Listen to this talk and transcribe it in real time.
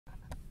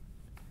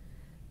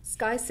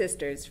Sky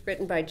Sisters,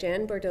 written by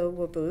Jan Bourdeau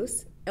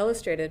Waboose,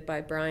 illustrated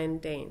by Brian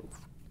Deines.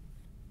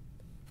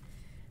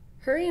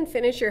 "Hurry and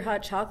finish your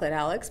hot chocolate,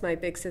 Alex," my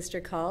big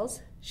sister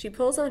calls. She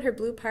pulls on her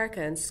blue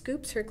parka and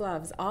scoops her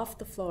gloves off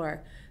the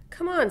floor.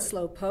 "Come on,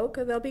 slowpoke,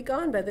 or they'll be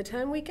gone by the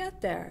time we get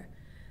there."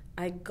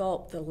 I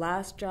gulp the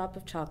last drop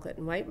of chocolate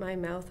and wipe my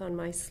mouth on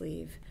my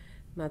sleeve.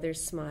 Mother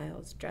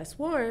smiles. "Dress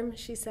warm,"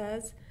 she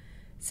says.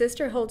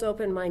 Sister holds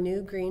open my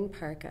new green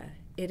parka.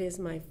 It is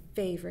my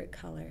favorite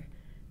color.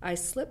 I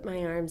slip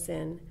my arms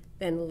in,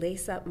 then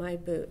lace up my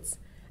boots.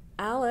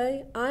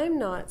 "Allie, I'm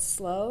not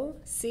slow.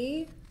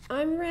 See?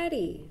 I'm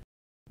ready."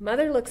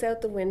 Mother looks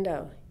out the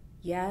window.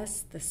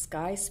 "Yes, the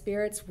sky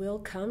spirits will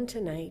come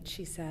tonight,"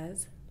 she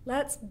says.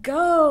 "Let's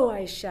go,"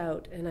 I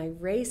shout, and I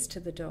race to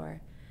the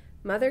door.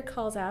 Mother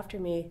calls after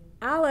me,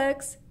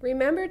 "Alex,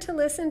 remember to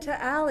listen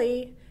to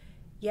Allie."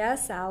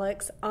 "Yes,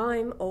 Alex,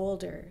 I'm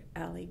older,"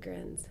 Allie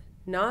grins.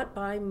 "Not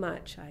by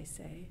much," I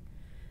say.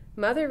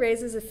 Mother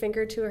raises a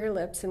finger to her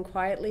lips and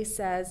quietly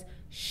says,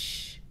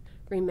 "Shh,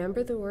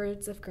 remember the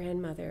words of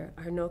grandmother,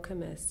 our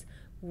Nokomis.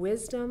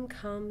 Wisdom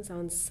comes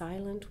on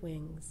silent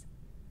wings."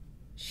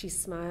 She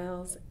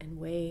smiles and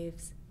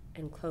waves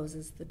and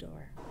closes the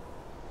door.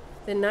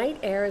 The night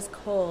air is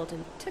cold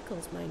and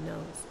tickles my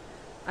nose.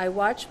 I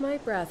watch my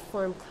breath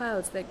form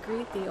clouds that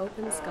greet the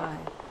open sky.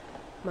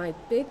 My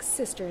big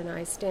sister and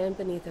I stand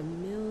beneath a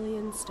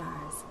million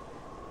stars.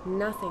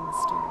 Nothing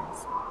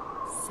stirs.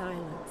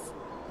 Silence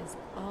is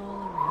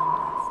all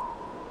around us.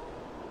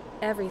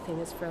 Everything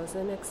is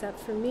frozen except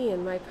for me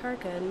and my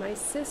parka and my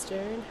sister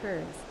and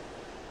hers.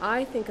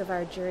 I think of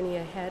our journey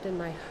ahead and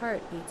my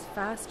heart beats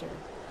faster.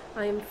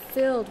 I am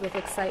filled with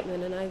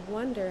excitement and I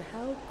wonder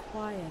how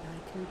quiet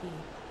I can be.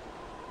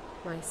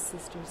 My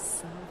sister's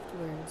soft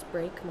words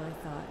break my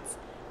thoughts.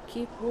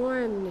 "Keep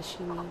warm,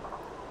 Nishimi."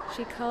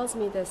 She calls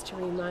me this to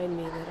remind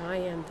me that I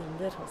am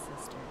the little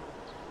sister.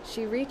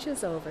 She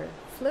reaches over,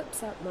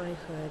 flips up my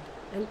hood,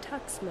 and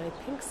tucks my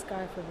pink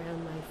scarf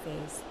around my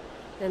face,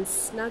 then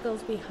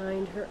snuggles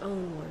behind her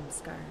own warm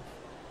scarf.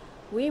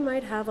 "We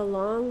might have a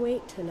long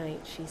wait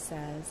tonight," she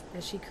says,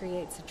 as she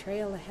creates a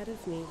trail ahead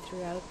of me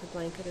throughout the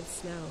blanket of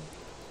snow.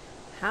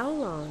 "How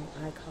long?"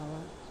 I call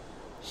up.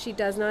 She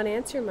does not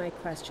answer my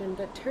question,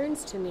 but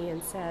turns to me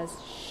and says,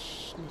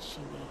 "Shh,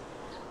 Nishimi,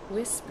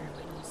 whisper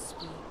when you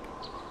speak."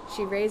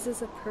 She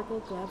raises a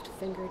purple-gloved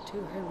finger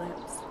to her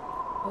lips.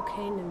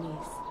 "Okay,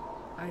 Namis."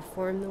 I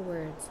form the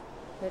words,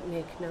 but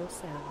make no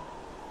sound.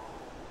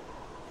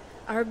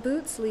 Our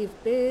boots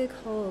leave big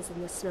holes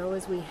in the snow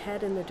as we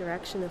head in the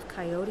direction of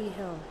Coyote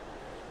Hill.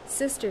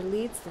 Sister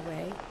leads the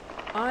way.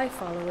 I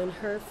follow in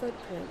her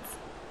footprints.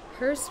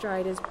 Her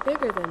stride is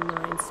bigger than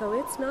mine, so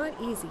it's not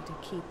easy to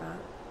keep up.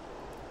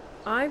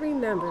 I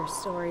remember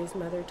stories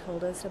Mother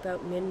told us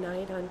about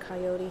midnight on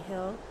Coyote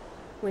Hill.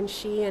 When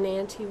she and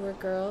Auntie were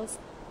girls,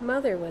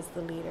 Mother was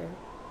the leader.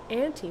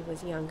 Auntie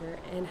was younger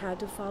and had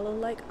to follow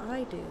like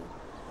I do.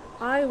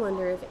 I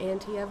wonder if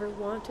Auntie ever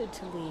wanted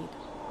to lead.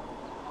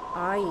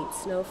 I eat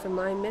snow from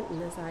my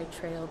mitten as I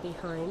trail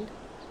behind.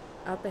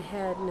 Up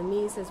ahead,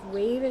 Namise is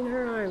waving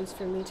her arms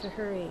for me to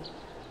hurry.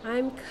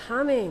 "I'm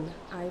coming,"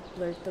 I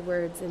blurt the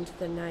words into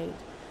the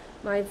night.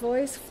 My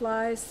voice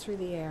flies through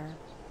the air.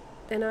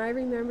 Then I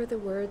remember the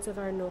words of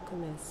our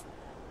Nokomis.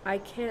 I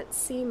can't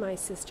see my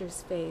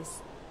sister's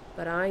face,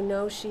 but I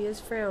know she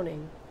is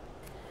frowning.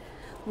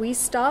 We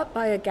stop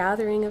by a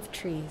gathering of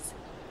trees.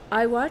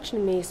 I watch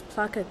Namise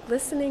pluck a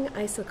glistening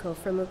icicle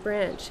from a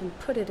branch and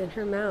put it in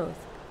her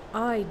mouth.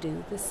 I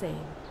do the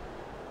same.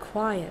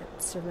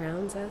 Quiet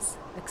surrounds us,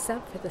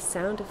 except for the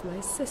sound of my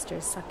sister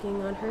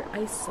sucking on her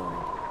ice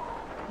sword.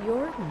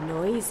 "You're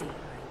noisy,"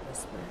 I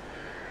whisper.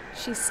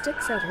 She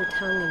sticks out her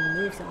tongue and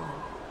moves on.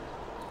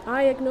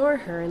 I ignore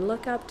her and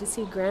look up to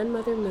see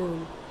Grandmother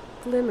Moon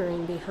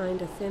glimmering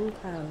behind a thin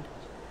cloud.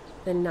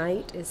 The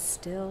night is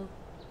still,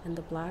 and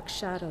the black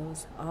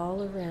shadows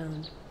all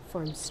around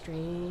form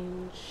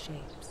strange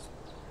shapes.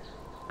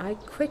 I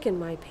quicken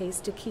my pace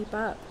to keep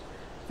up.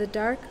 The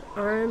dark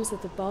arms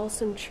of the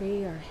balsam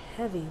tree are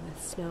heavy with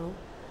snow.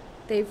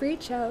 They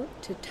reach out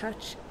to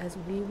touch as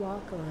we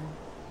walk on.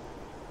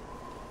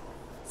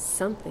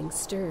 Something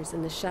stirs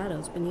in the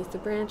shadows beneath the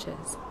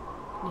branches.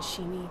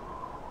 "Nishimi,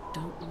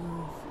 don't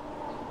move."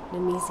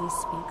 Namisi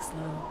speaks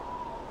low.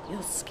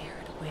 "You'll scare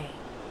it away."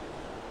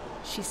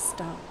 She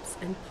stops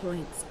and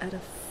points at a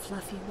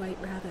fluffy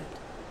white rabbit.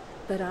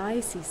 But I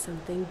see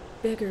something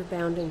bigger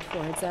bounding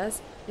towards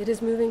us. It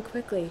is moving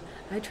quickly.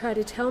 I try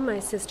to tell my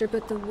sister,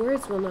 but the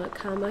words will not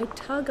come. I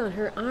tug on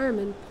her arm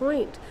and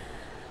point.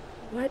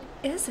 "What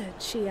is it?"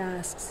 she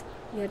asks,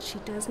 yet she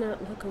does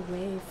not look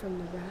away from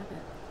the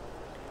rabbit.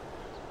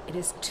 It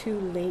is too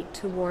late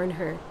to warn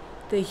her.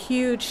 The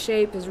huge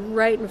shape is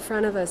right in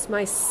front of us.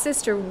 My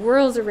sister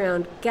whirls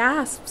around,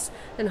 gasps,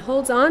 and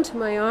holds on to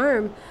my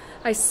arm.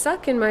 I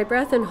suck in my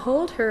breath and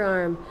hold her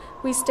arm.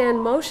 We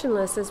stand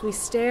motionless as we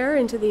stare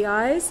into the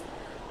eyes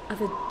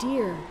of a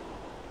deer.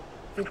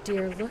 The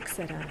deer looks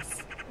at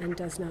us and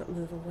does not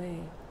move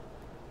away.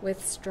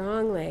 With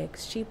strong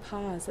legs, she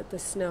paws at the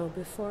snow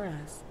before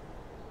us.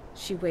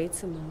 She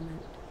waits a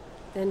moment,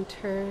 then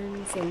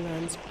turns and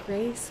runs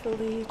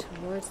gracefully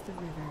towards the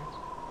river.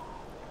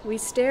 We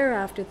stare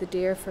after the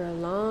deer for a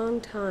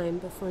long time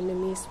before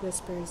Nemise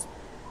whispers,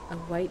 "A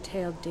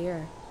white-tailed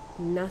deer,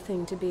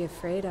 nothing to be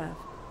afraid of."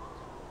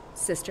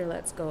 Sister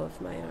lets go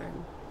of my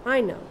arm.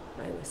 "I know,"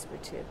 I whisper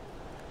too.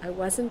 I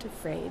wasn't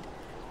afraid.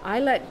 I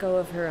let go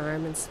of her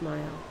arm and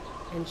smile,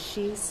 and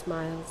she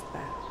smiles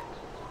back.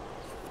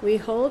 We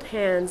hold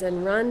hands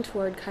and run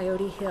toward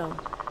Coyote Hill.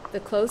 The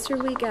closer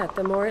we get,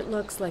 the more it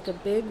looks like a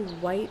big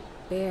white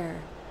bear.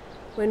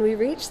 When we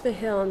reach the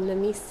hill,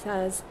 Nemise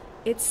says,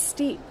 "It's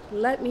steep.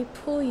 Let me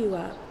pull you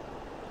up."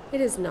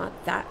 It is not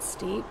that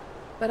steep,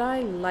 but I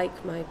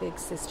like my big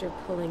sister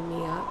pulling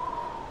me up.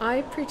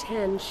 I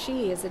pretend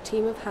she is a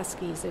team of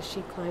huskies as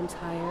she climbs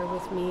higher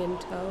with me in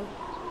tow.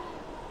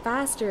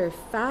 "Faster,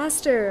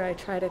 faster," I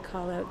try to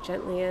call out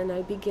gently, and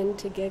I begin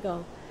to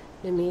giggle.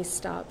 Nemise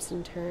stops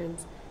and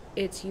turns.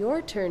 "It's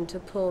your turn to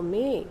pull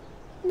me."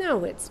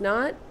 "No, it's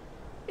not."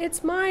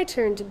 "It's my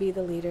turn to be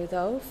the leader,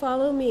 though.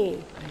 Follow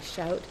me," I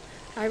shout.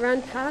 I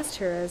run past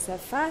her as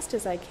fast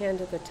as I can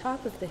to the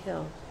top of the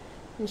hill.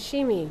 And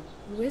Shimi,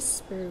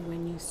 whisper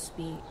when you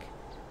speak.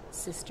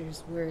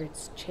 Sister's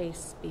words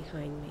chase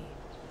behind me.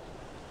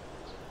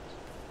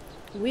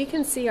 We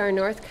can see our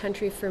north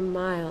country for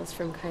miles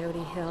from Coyote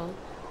Hill.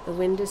 The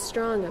wind is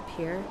strong up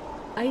here.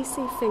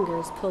 Icy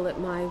fingers pull at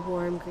my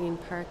warm green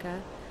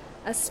parka.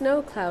 A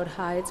snow cloud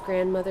hides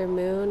Grandmother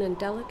Moon, and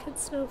delicate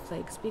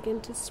snowflakes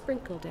begin to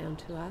sprinkle down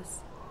to us.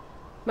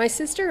 My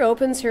sister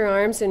opens her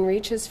arms and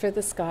reaches for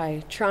the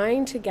sky,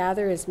 trying to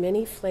gather as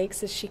many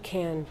flakes as she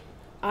can.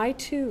 I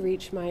too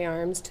reach my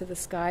arms to the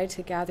sky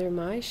to gather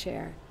my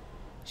share.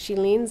 She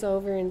leans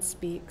over and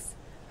speaks.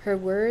 Her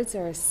words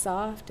are as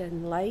soft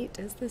and light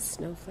as the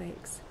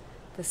snowflakes.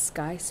 "The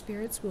sky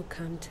spirits will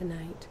come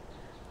tonight."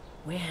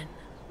 "When?"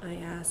 I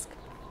ask,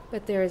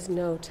 but there is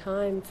no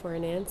time for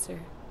an answer.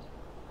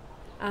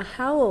 A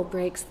howl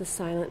breaks the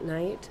silent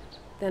night,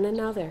 then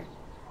another.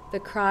 The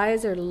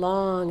cries are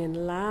long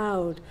and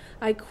loud.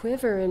 I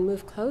quiver and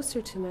move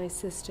closer to my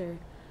sister.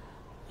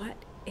 "What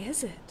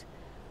is it?"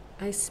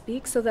 I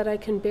speak so that I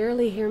can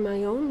barely hear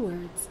my own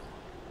words.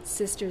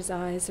 Sister's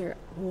eyes are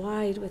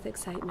wide with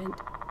excitement.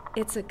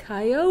 "It's a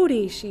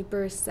coyote," she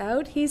bursts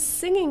out. "He's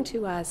singing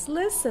to us.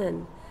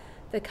 Listen."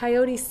 The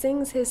coyote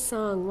sings his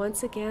song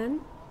once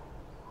again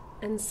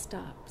and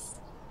stops.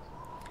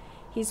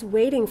 "He's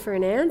waiting for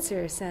an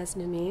answer," says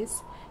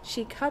Nemise.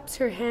 She cups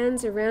her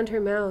hands around her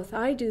mouth.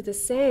 I do the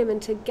same,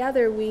 and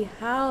together we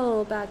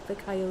howl back the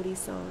coyote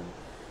song.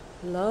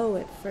 Low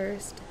at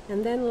first,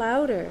 and then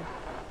louder.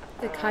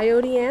 The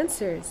coyote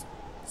answers.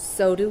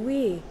 So do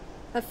we.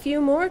 A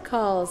few more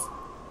calls,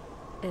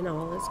 and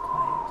all is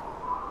quiet.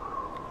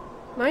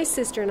 My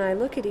sister and I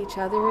look at each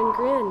other and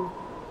grin.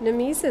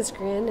 Nemise's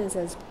grin is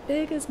as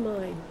big as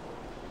mine.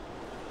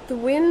 The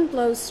wind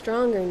blows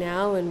stronger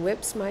now and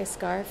whips my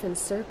scarf in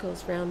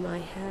circles round my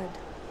head.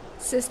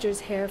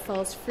 Sister's hair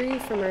falls free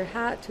from her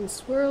hat and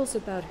swirls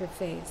about her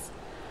face.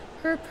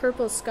 Her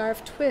purple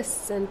scarf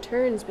twists and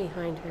turns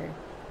behind her.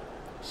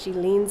 She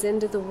leans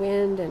into the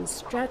wind and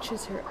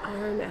stretches her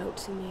arm out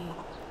to me.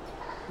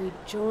 We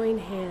join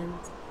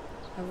hands.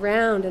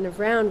 Around and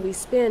around we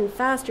spin,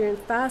 faster and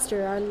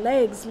faster. Our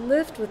legs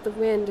lift with the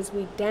wind as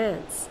we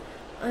dance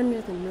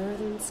under the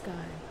northern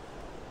sky.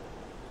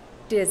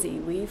 Dizzy,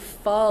 we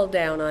fall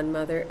down on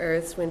Mother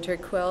Earth's winter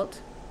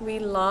quilt. We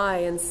lie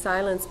in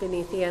silence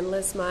beneath the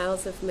endless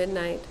miles of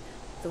midnight.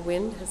 The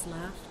wind has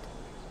left.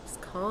 It's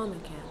calm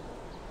again.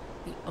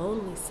 The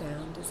only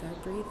sound is our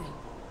breathing.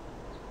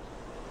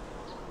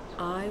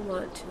 I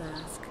want to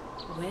ask,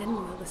 when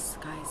will the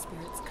sky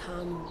spirits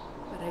come?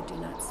 But I do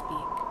not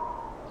speak.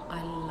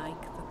 I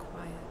like the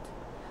quiet.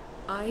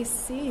 I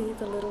see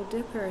the Little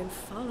Dipper and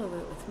follow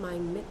it with my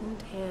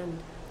mittened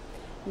hand.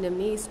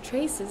 Nemise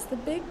traces the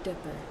Big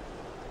Dipper.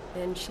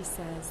 Then she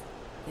says,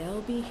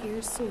 they'll be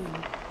here soon.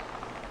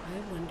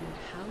 I wonder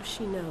how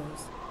she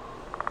knows.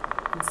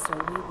 And so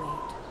we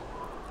wait.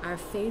 Our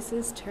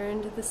faces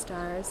turn to the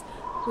stars.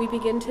 We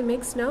begin to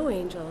make snow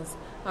angels.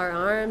 Our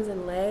arms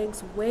and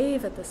legs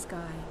wave at the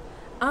sky.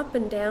 Up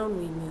and down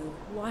we move,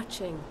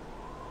 watching,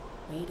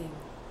 waiting.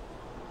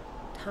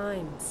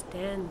 Time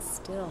stands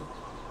still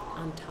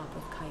on top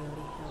of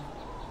Coyote Hill.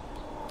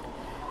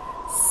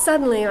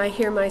 Suddenly I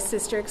hear my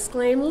sister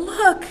exclaim,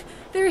 "Look,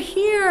 they're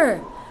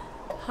here!"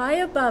 High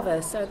above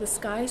us are the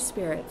sky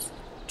spirits,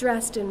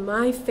 dressed in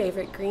my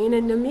favorite green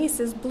and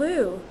Nemise's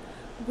blue.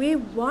 We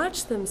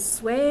watch them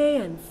sway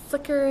and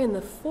flicker in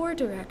the four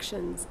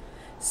directions.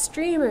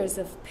 Streamers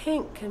of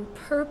pink and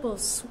purple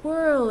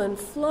swirl and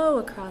flow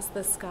across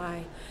the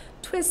sky.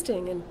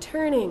 Twisting and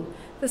turning,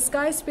 the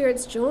sky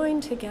spirits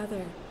join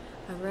together.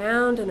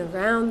 Around and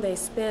around they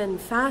spin,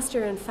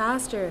 faster and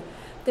faster.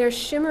 Their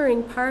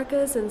shimmering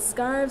parkas and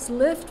scarves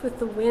lift with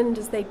the wind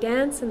as they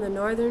dance in the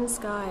northern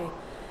sky.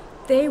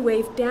 They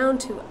wave down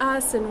to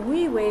us and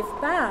we wave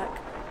back,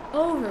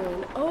 over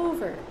and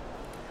over.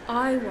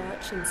 I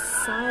watch in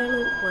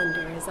silent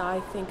wonder as I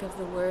think of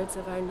the words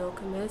of our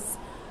Nokomis.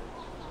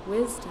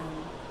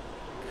 Wisdom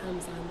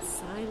comes on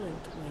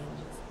silent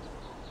wings.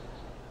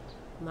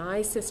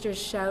 My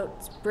sister's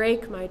shouts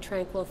break my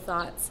tranquil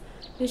thoughts.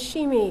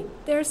 Nishimi,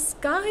 they're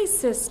sky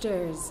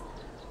sisters.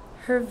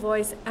 Her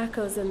voice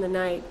echoes in the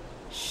night.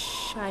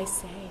 Shh, I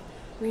say.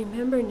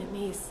 Remember,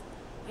 Nemes,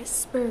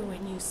 whisper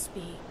when you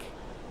speak.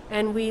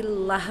 And we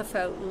laugh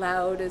out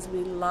loud as we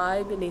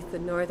lie beneath the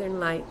northern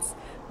lights,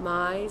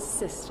 my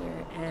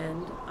sister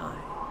and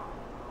I.